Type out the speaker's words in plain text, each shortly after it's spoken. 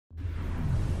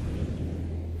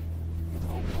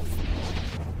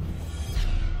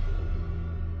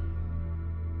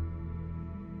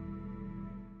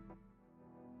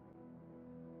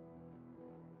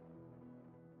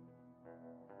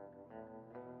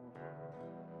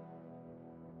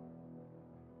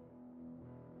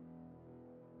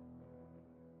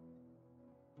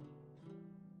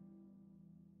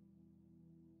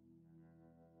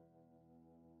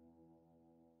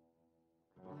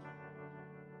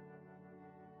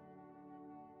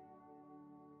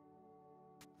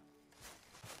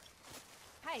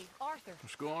Hey, Arthur.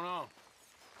 What's going on?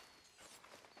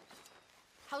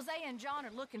 Hosea and John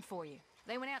are looking for you.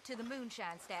 They went out to the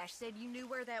moonshine stash, said you knew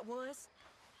where that was.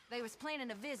 They was planning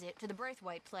a visit to the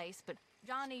Braithwaite place, but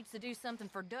John needs to do something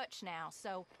for Dutch now,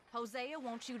 so Hosea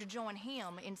wants you to join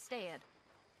him instead.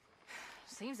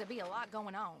 Seems to be a lot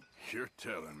going on. You're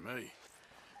telling me.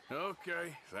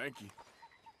 Okay, thank you.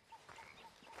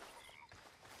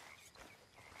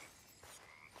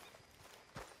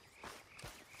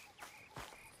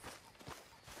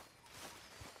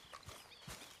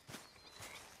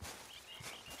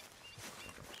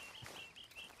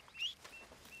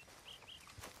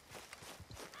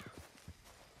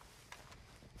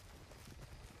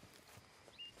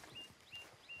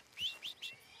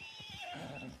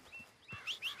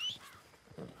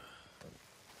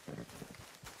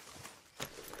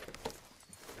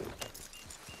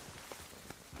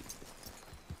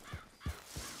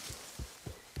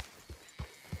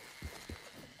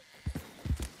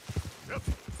 Yep.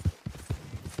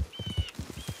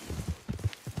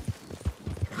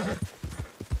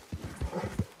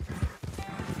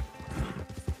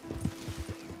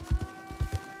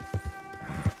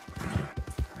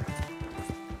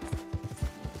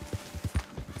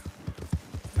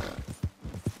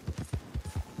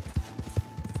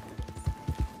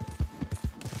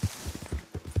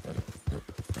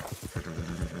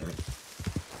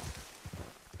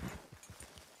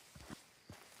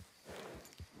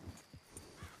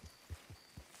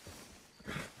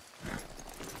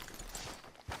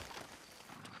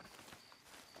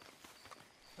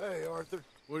 Hey, Arthur.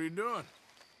 What are you doing?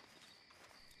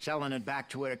 Selling it back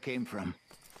to where it came from.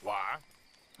 Why?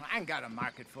 I ain't got a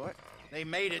market for it. They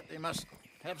made it, they must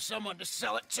have someone to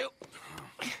sell it to.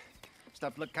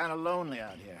 Stuff look kind of lonely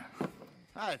out here.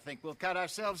 I think we'll cut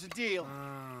ourselves a deal.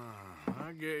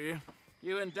 I get you.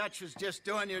 You and Dutch was just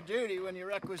doing your duty when you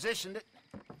requisitioned it.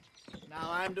 Now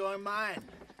I'm doing mine.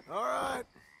 All right.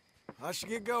 I should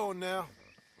get going now.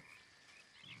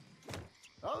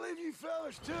 I'll leave you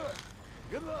fellas to it.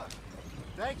 Good luck.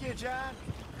 Thank you, John.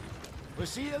 We'll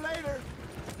see you later.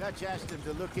 Dutch asked him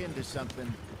to look into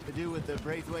something to do with the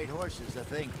Braithwaite horses, I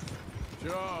think.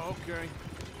 Sure, okay.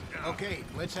 Okay,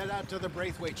 let's head out to the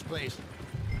Braithwaite's place.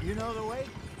 You know the way?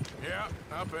 Yeah,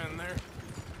 I've been there.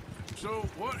 So,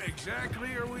 what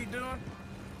exactly are we doing?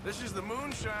 This is the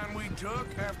moonshine we took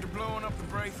after blowing up the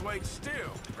Braithwaite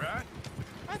still, right?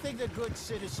 I think the good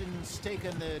citizens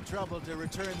taking the trouble to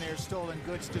return their stolen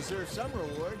goods deserve some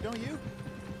reward, don't you?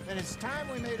 And it's time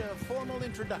we made a formal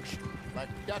introduction, like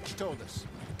Dutch told us.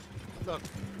 Look,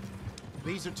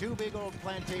 these are two big old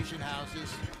plantation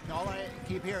houses. And all I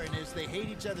keep hearing is they hate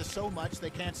each other so much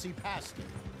they can't see past it.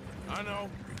 I know.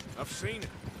 I've seen it.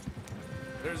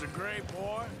 There's a gray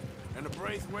boy and a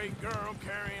Braithwaite girl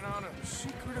carrying on a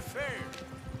secret affair.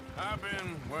 I've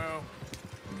been, well,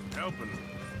 helping them.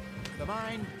 The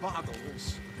mind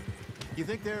boggles. You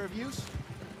think they're of use?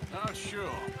 Not sure.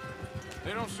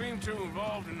 They don't seem too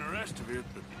involved in the rest of it,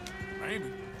 but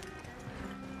maybe.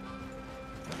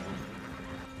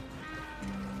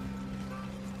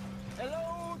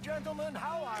 Hello, gentlemen.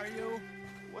 How are you?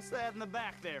 What's that in the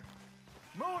back there?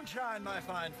 Moonshine, my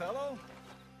fine fellow.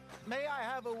 May I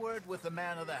have a word with the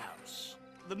man of the house?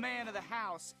 The man of the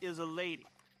house is a lady.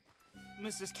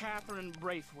 Mrs. Catherine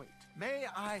Braithwaite. May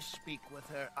I speak with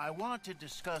her? I want to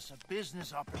discuss a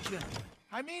business opportunity.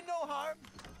 I mean no harm.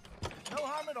 No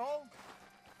harm at all.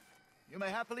 You may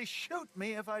happily shoot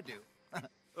me if I do.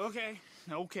 Okay.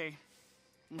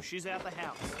 She's at the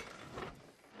house.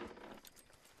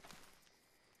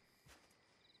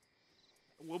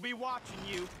 We'll be watching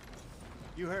you.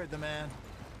 You heard the man.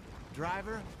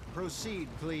 Driver, proceed,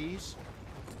 please.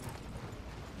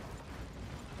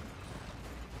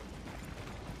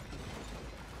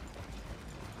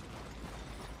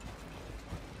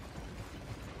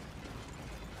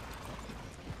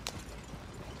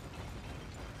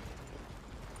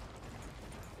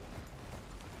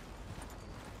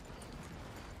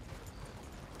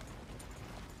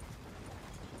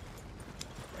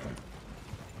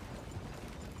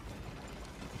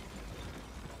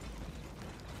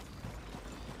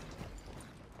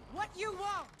 What you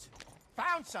want?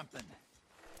 Found something.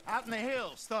 Out in the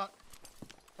hills. Thought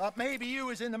maybe you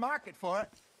was in the market for it.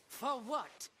 For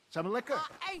what? Some liquor.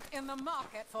 I ain't in the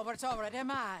market for what's already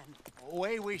mine. The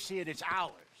way we see it, it's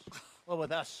ours. Well,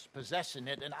 with us possessing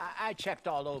it, and I checked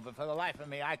all over. For the life of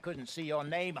me, I couldn't see your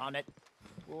name on it.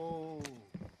 Oh.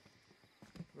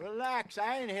 Relax,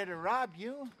 I ain't here to rob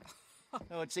you.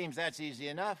 No, it seems that's easy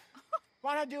enough.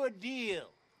 Why not do a deal?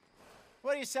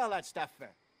 What do you sell that stuff for?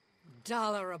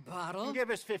 $1 a bottle. Give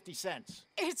us 50 cents.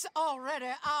 It's already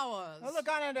ours. Well,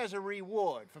 look on it as a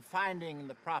reward for finding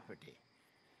the property.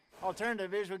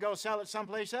 Alternative is we go sell it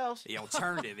someplace else. The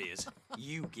alternative is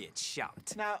you get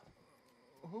shot. Now,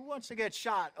 who wants to get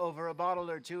shot over a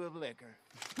bottle or two of liquor?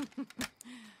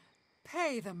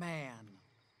 Pay the man.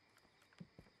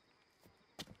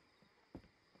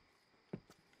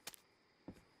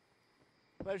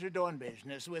 Pleasure doing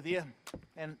business with you.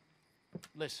 And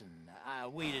listen,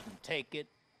 we didn't take it.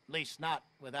 At least not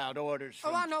without orders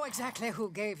from... Oh, I know exactly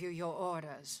who gave you your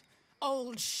orders.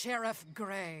 Old Sheriff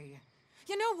Gray.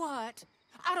 You know what?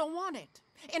 I don't want it.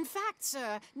 In fact,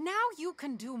 sir, now you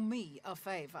can do me a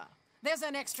favor. There's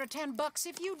an extra $10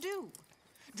 if you do.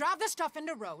 Drive the stuff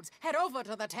into Rhodes, head over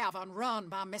to the tavern run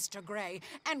by Mr. Gray,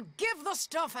 and give the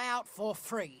stuff out for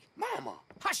free. Mama!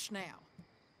 Hush now.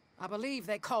 I believe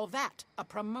they call that a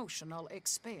promotional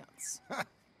expense.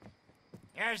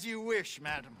 As you wish,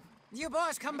 madam. You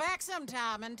boys come back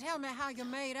sometime and tell me how you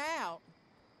made out.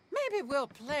 Maybe we'll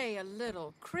play a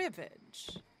little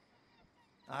cribbage.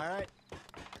 All right.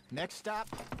 Next stop,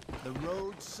 the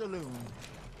Rhodes Saloon.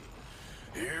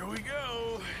 Here we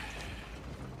go.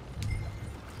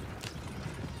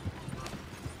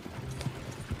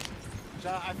 So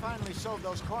I finally sold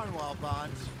those Cornwall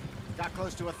bonds. Got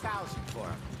close to 1,000 for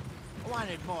them. I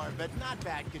wanted more, but not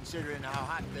bad considering how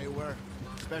hot they were,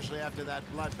 especially after that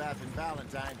bloodbath in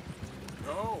Valentine.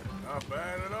 No, not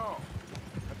bad at all.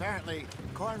 Apparently,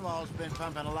 Cornwall's been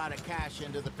pumping a lot of cash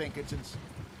into the Pinkertons.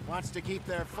 Wants to keep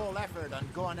their full effort on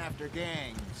going after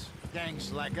gangs.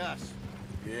 Gangs like us.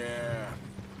 Yeah,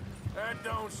 that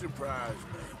don't surprise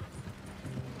me.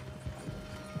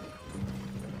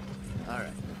 All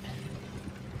right.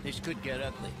 This could get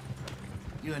ugly.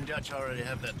 You and Dutch already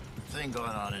have that thing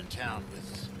going on in town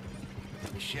with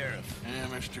the sheriff. Yeah,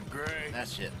 Mr. Gray.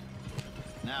 That's it.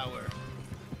 Now we're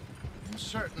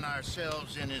inserting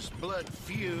ourselves in his blood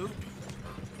feud.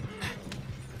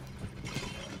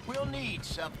 We'll need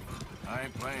something. I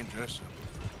ain't playing dress up.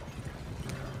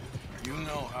 You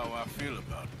know how I feel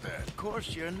about that. Of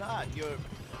course you're not. You're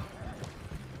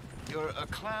a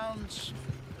clown's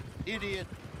idiot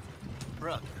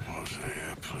brother.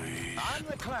 Hosea, please. I'm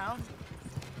the clown.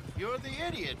 You're the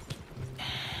idiot.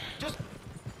 Just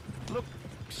look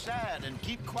sad and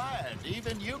keep quiet.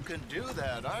 Even you can do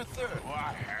that, Arthur. Oh,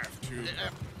 I have to.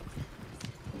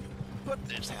 Put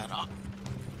this hat on.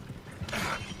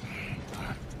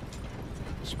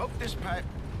 Smoke this pipe.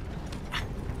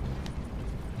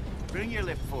 Bring your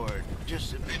lip forward.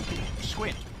 Just a bit.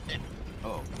 Squint.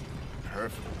 Oh,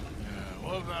 perfect. Yeah,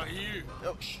 what about you?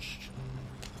 Oh, shh.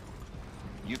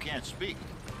 You can't speak.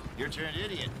 You're turned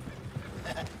idiot.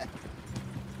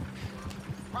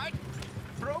 Right?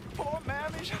 Broke poor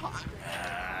mammy's heart.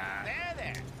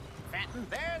 There. Fenton,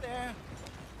 there.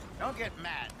 Don't get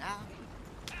mad now.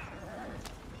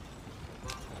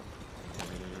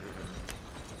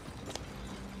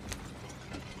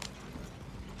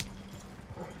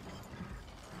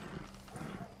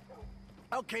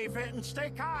 Okay, Fenton, stay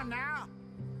calm now.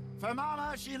 For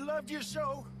Mama, she loved you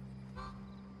so.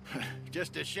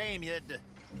 Just a shame you had to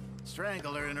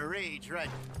strangle her in a rage, right?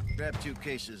 Grab 2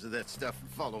 cases of that stuff and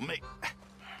follow me.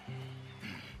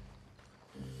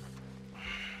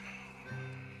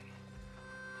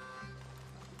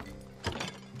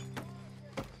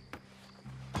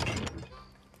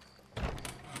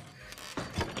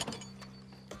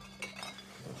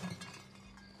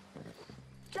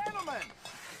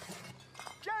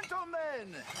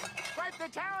 Gentlemen! Quite the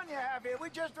town you have here. We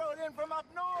just rode in from up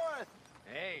north.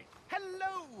 Hey.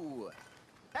 Hello.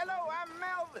 Hello, I'm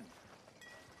Melvin.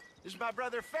 This is my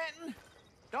brother Fenton.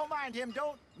 Don't mind him.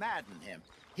 Don't madden him.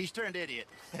 He's turned idiot.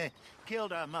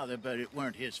 Killed our mother, but it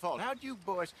weren't his fault. How'd you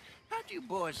boys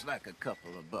like a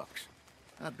couple of bucks?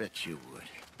 I bet you would.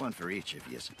 One for each of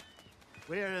you.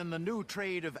 We're in the new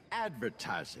trade of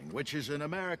advertising, which is an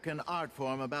American art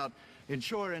form about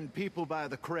ensuring people buy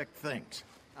the correct things.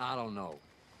 I don't know.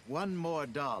 $1 more.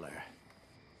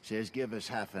 Says give us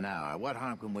half an hour. What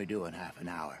harm can we do in half an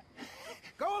hour?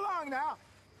 Go along now.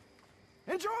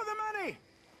 Enjoy the money.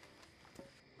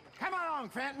 Come along,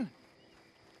 Fenton.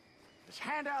 Let's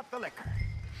hand out the liquor.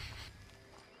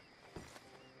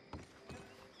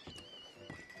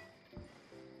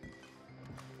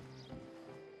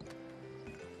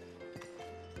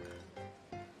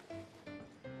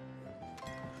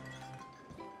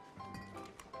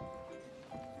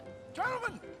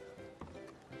 Gentlemen!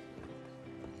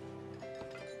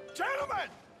 Gentlemen!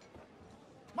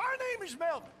 My name is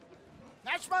Melvin.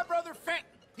 That's my brother Fenton.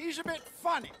 He's a bit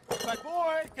funny, but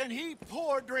boy, can he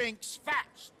pour drinks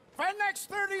fast. For the next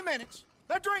 30 minutes,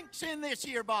 The drinks in this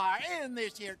here bar, in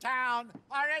this here town,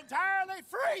 are entirely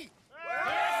free.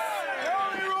 The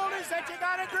only rule is that you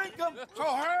gotta drink them. So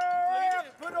hurry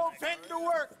up, put old Fenton to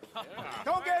work.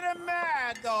 Don't get him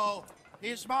mad, though.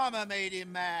 His mama made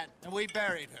him mad, and we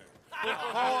buried her.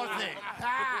 Poor thing.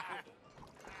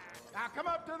 Now come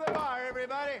up to the bar,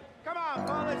 everybody. Come on,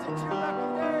 fellas, it's your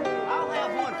lucky day. I'll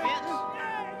have one, Fenton.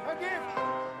 A gift.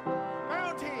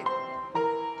 Bounty.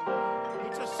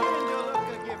 It's a sin to look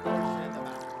a gift horse in the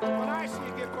mouth. When I see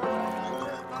a gift horse in the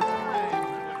mouth,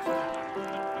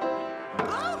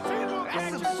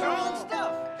 That's some strong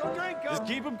stuff. go drink 'em. Just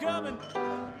keep them coming.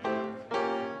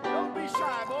 Don't be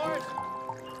shy, boys.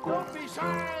 Don't be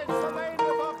shy. It's the lady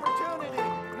of opportunity.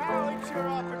 Now it's your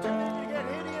opportunity to get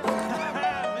hideous.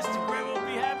 Mr. Gray will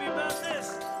be happy about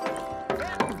this.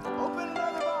 Open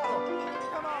another bottle.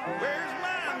 Come on. Where's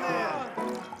mine, then?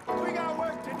 Come on. We got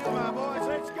work to do, my boys.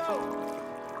 Let's go.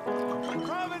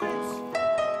 Providence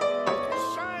is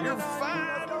shining. You're a on you.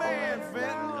 fine Don't man, let Fenton.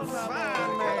 down, Fine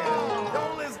Come man. on.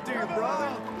 Don't listen to your Come brother.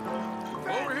 on.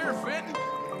 Over here, Fenton.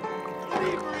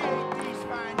 Inebriate these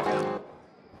fine gentlemen.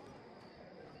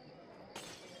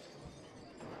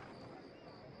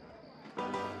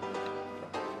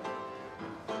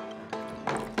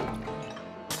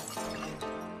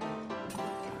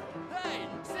 Hey,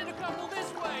 send a couple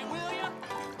this way, will ya?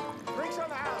 Drinks on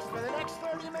the house for the next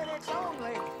 30 minutes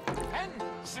only. And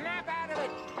snap out of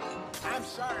it. I'm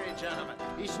sorry, gentlemen.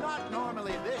 He's not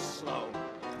normally this slow.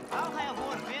 I'll have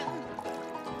one, Fenton.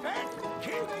 Fenton,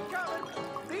 keep it coming.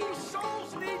 These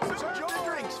souls need some Serve the joy.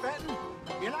 drinks, Fenton.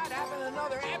 You're not having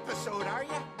another episode, are you?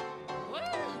 Well,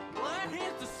 that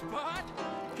hit the spot.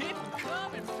 Keep them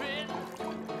coming,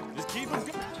 Fenton. Just keep them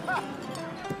coming.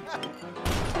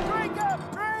 Drink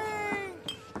up,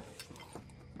 drink!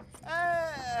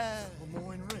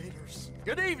 Lemoyne Raiders.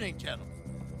 Good evening, gentlemen.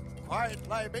 Quiet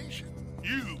libation.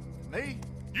 You! Me?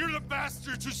 You're the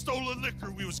bastards who stole the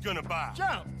liquor we was gonna buy.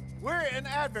 Gentlemen, we're in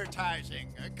advertising.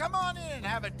 Come on in and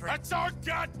have a drink. That's our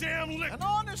goddamn liquor! An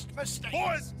honest mistake.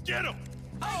 Boys, get him!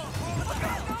 Oh,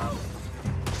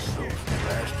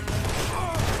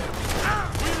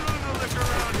 We run the liquor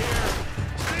around here.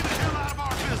 Stay the hell out of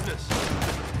our business.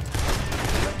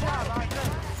 good job, Arthur.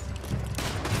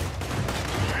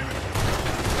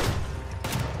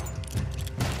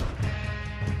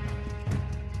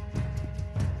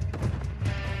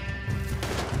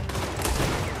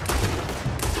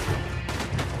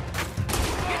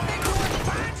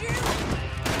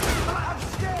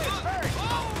 Upstairs, hurry.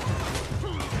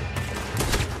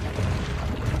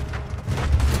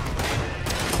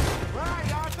 Where are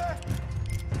you, Arthur?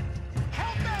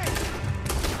 Help me!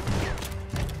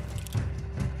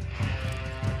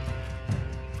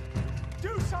 Do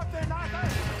something, Arthur!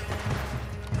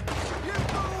 You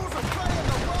fools are playing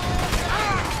the wrong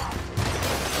game!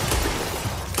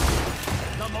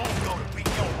 I'm all gonna be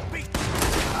your beat.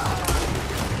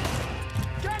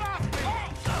 Get off me!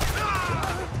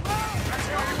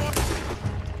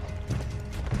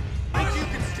 Think you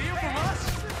can steal from us?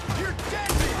 You're dead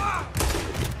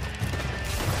men!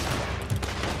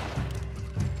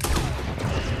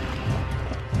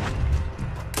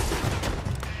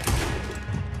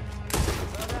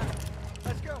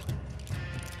 Let's go.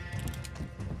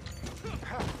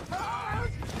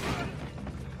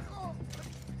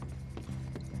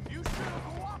 You should have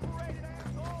cooperated,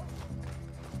 asshole!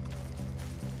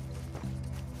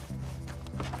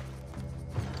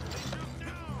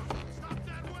 Stop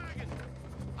that wagon!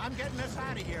 I'm getting us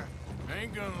out of here.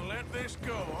 Ain't gonna let this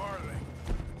go, are they?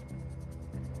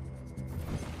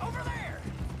 Over there!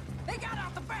 They got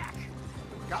out the back!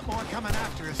 Got more coming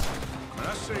after us.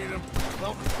 I see them.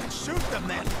 Well, shoot them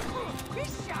then. He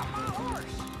shot my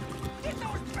horse! Get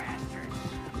those bastards!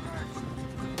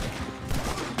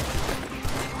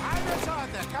 Behind us,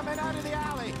 Arthur, coming out of the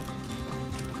alley.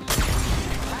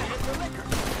 I hit the liquor.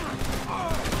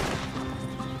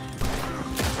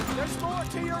 There's more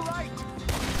to your right.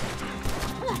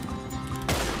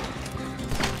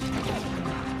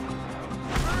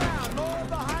 Around, more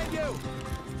behind you.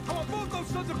 I want both those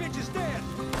sons of bitches dead.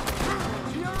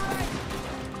 To your right.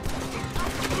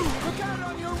 Look out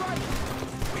on your right.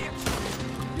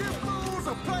 You fools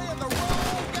are playing the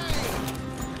wrong game!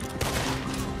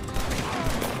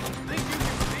 Think you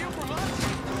can steal from us?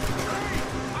 Hey,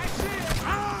 I see it.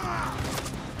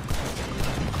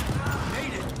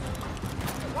 Made it.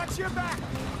 Watch your back.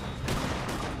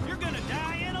 You're gonna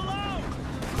die in alone.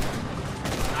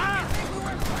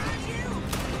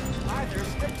 Arthur,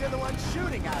 stick to the one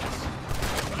shooting at us.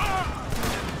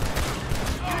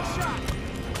 Good shot.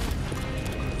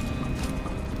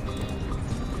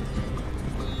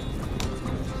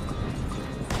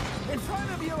 In front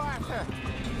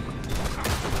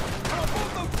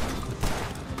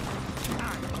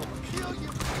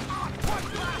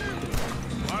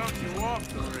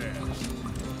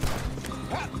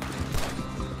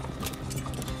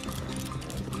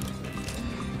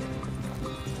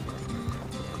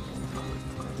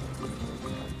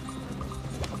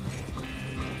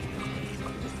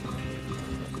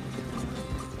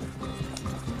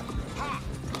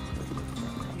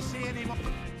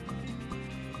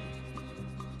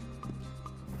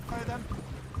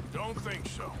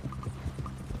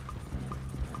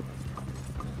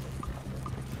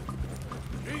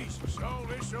Jesus, all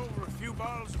this over a few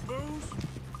bottles of booze?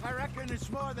 I reckon it's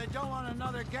more they don't want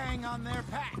another gang on their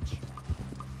patch.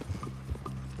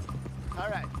 All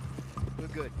right, we're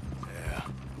good. Yeah.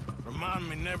 Remind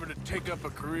me never to take up a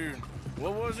career in,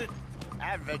 what was it?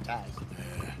 Advertising.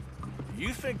 Yeah.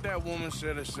 You think that woman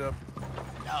set us up?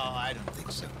 No, I don't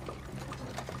think so.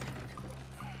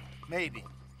 Maybe.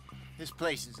 This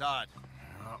place is odd.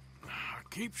 Well, I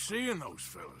keep seeing those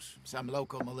fellas. Some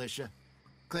local militia.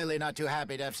 Clearly not too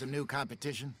happy to have some new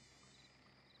competition.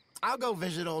 I'll go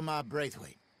visit old Ma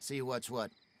Braithwaite, see what's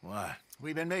what. Why?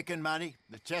 We've been making money.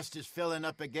 The chest is filling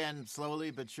up again, slowly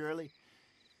but surely.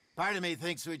 Part of me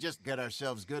thinks we just get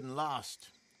ourselves good and lost.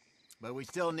 But we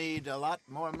still need a lot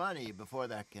more money before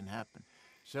that can happen.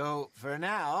 So, for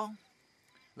now,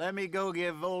 let me go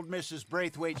give old Mrs.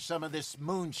 Braithwaite some of this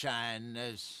moonshine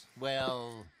as,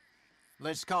 well,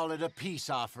 let's call it a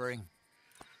peace offering.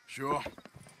 Sure.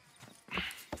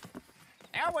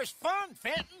 That was fun,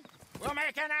 Fenton. We'll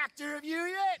make an actor of you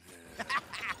yet.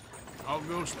 I'll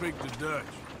go speak to Dutch.